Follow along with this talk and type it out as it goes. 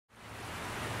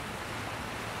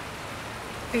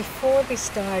Before this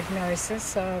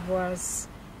diagnosis, I was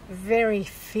very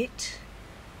fit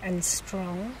and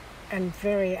strong and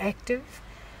very active,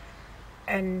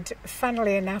 and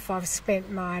funnily enough, I've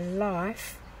spent my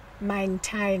life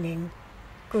maintaining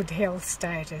good health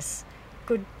status,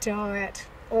 good diet,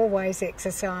 always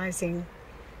exercising,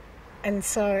 and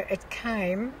so it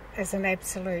came as an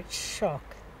absolute shock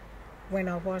when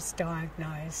I was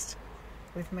diagnosed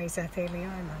with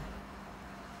mesothelioma.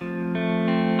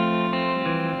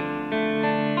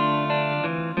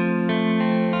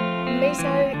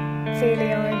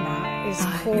 Mesothelioma is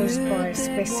caused by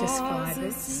asbestos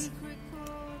fibres,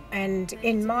 and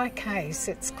in my case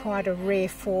it's quite a rare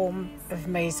form of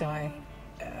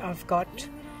I've got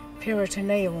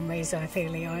peritoneal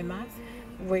mesothelioma,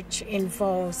 which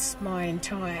involves my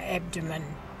entire abdomen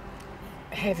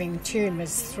having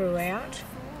tumours throughout.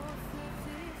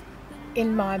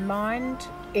 In my mind,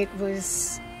 it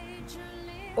was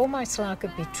almost like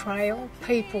a betrayal.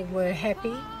 People were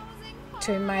happy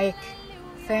to make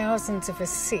thousands of us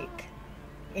sick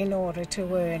in order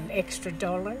to earn extra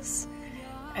dollars,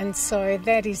 and so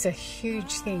that is a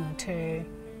huge thing to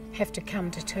have to come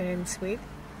to terms with.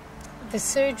 The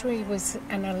surgery was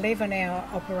an 11-hour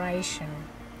operation,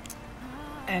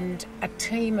 and a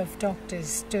team of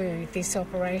doctors do this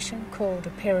operation called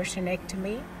a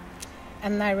peritonectomy,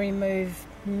 and they remove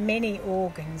many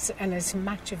organs and as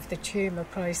much of the tumour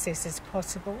process as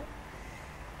possible.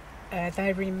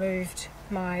 They removed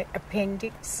my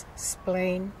appendix,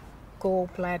 spleen,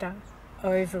 gallbladder,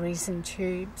 ovaries and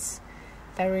tubes.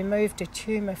 They removed a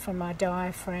tumour from my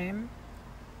diaphragm,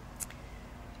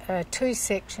 2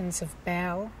 sections of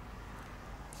bowel.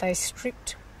 They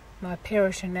stripped my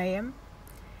peritoneum,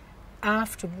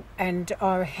 and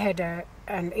I had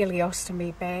an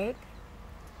ileostomy bag.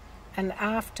 And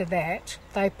after that,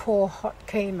 they pour hot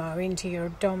chemo into your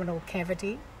abdominal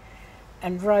cavity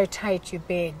and rotate your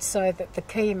bed so that the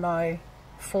chemo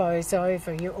flows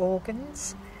over your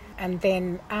organs. And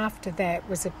then after that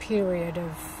was a period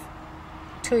of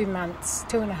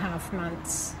 2.5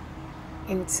 months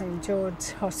in St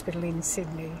George's Hospital in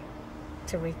Sydney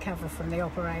to recover from the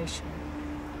operation.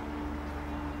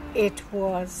 It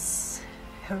was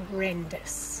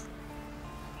horrendous.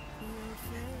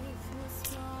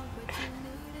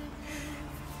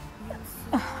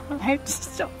 I had to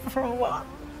stop for a while.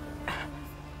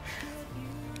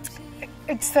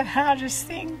 It's the hardest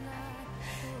thing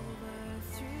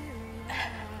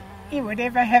you would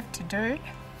ever have to do.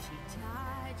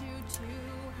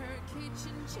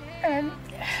 And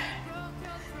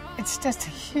it's just a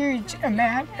huge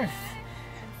amount of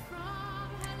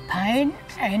pain,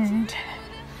 and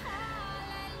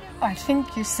I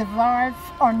think you survive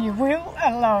on your will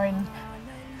alone.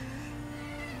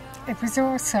 It was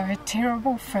also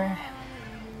terrible for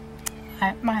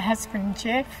my husband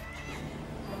Jeff.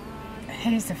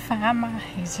 He's a farmer,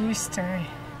 he's used to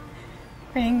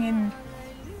being in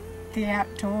the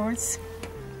outdoors,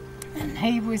 and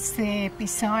he was there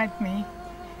beside me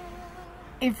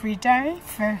every day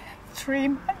for 3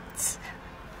 months.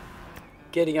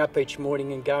 Getting up each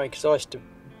morning and going, because I used to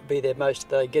be there most of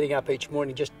the day, getting up each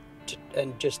morning just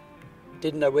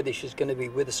didn't know whether she was going to be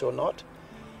with us or not,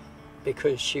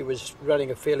 because she was running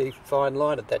a fairly fine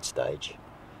line at that stage,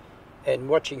 and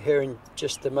watching her in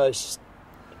just the most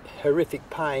horrific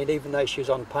pain, even though she was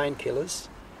on painkillers.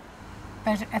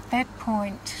 But at that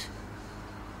point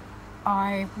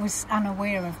I was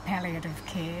unaware of palliative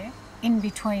care. In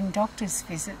between doctor's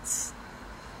visits,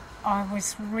 I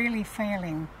was really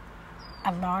feeling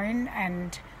alone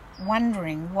and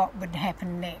wondering what would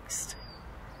happen next.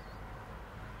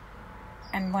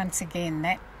 And once again,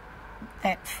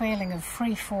 that feeling of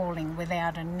free falling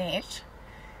without a net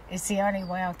is the only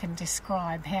way I can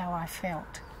describe how I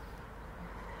felt.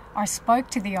 I spoke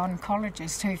to the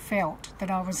oncologist, who felt that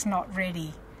I was not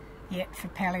ready yet for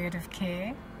palliative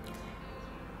care.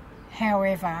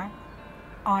 However,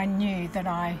 I knew that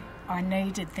I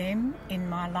needed them in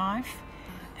my life,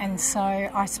 and so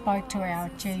I spoke to our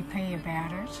GP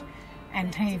about it,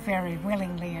 and he very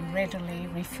willingly and readily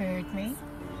referred me.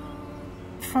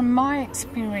 From my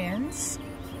experience,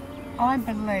 I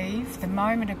believe the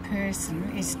moment a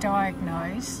person is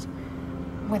diagnosed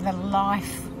with a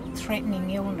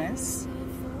life-threatening illness,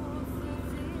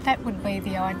 that would be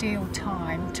the ideal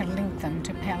time to link them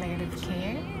to palliative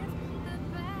care.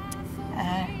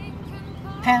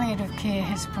 Palliative care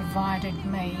has provided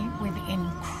me with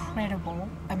incredible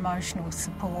emotional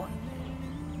support.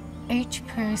 Each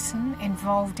person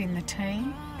involved in the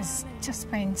team has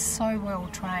just been so well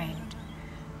trained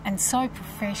and so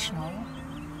professional,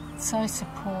 so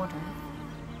supportive.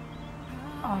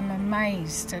 I'm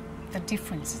amazed at the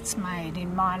difference it's made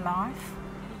in my life.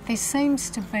 There seems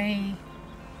to be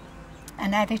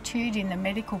an attitude in the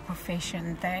medical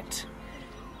profession that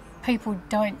people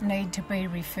don't need to be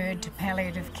referred to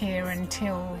palliative care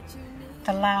until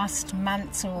the last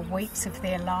months or weeks of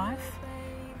their life,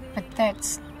 but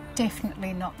that's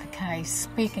definitely not the case,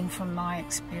 speaking from my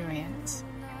experience.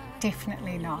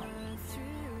 Definitely not.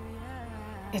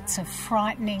 It's a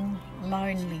frightening,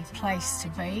 lonely place to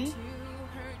be,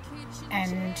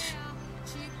 and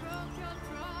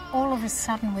all of a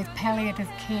sudden with palliative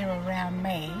care around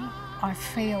me, I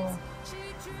feel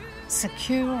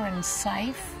secure and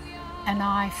safe, and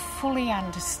I fully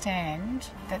understand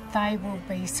that they will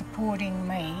be supporting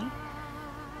me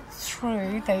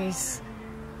through this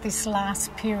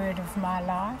last period of my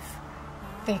life.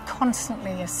 They're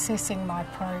constantly assessing my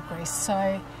progress,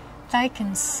 so they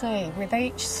can see with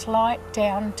each slight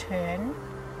downturn,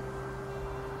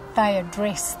 they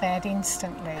address that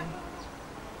instantly.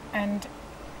 And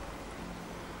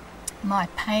my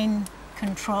pain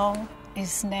control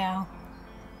is now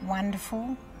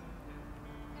wonderful.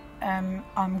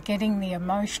 I'm getting the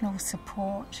emotional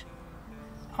support.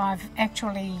 I've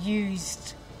actually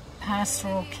used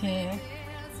pastoral care,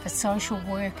 the social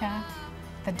worker,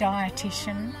 the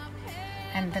dietitian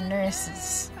and the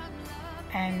nurses,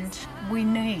 and we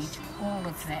need all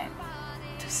of that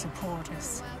to support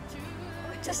us.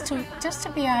 Just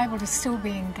to be able to still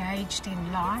be engaged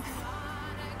in life.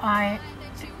 I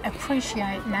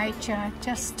appreciate nature,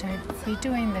 just to be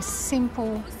doing the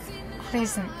simple,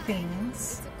 pleasant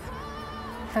things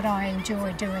that I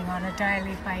enjoy doing on a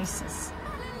daily basis.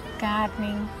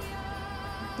 Gardening,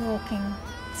 walking,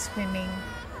 swimming,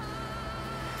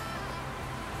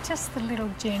 just the little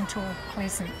gentle,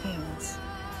 pleasant things,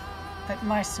 but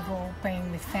most of all being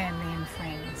with family and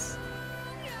friends.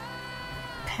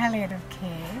 Palliative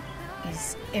care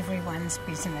is everyone's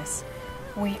business.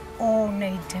 We all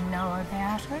need to know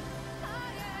about it.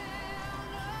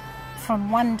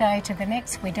 From one day to the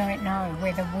next, we don't know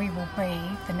whether we will be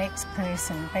the next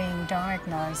person being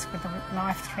diagnosed with a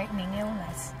life-threatening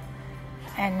illness.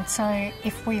 And so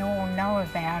if we all know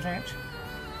about it,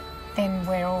 then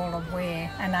we're all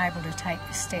aware and able to take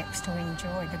the steps to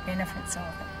enjoy the benefits of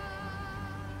it.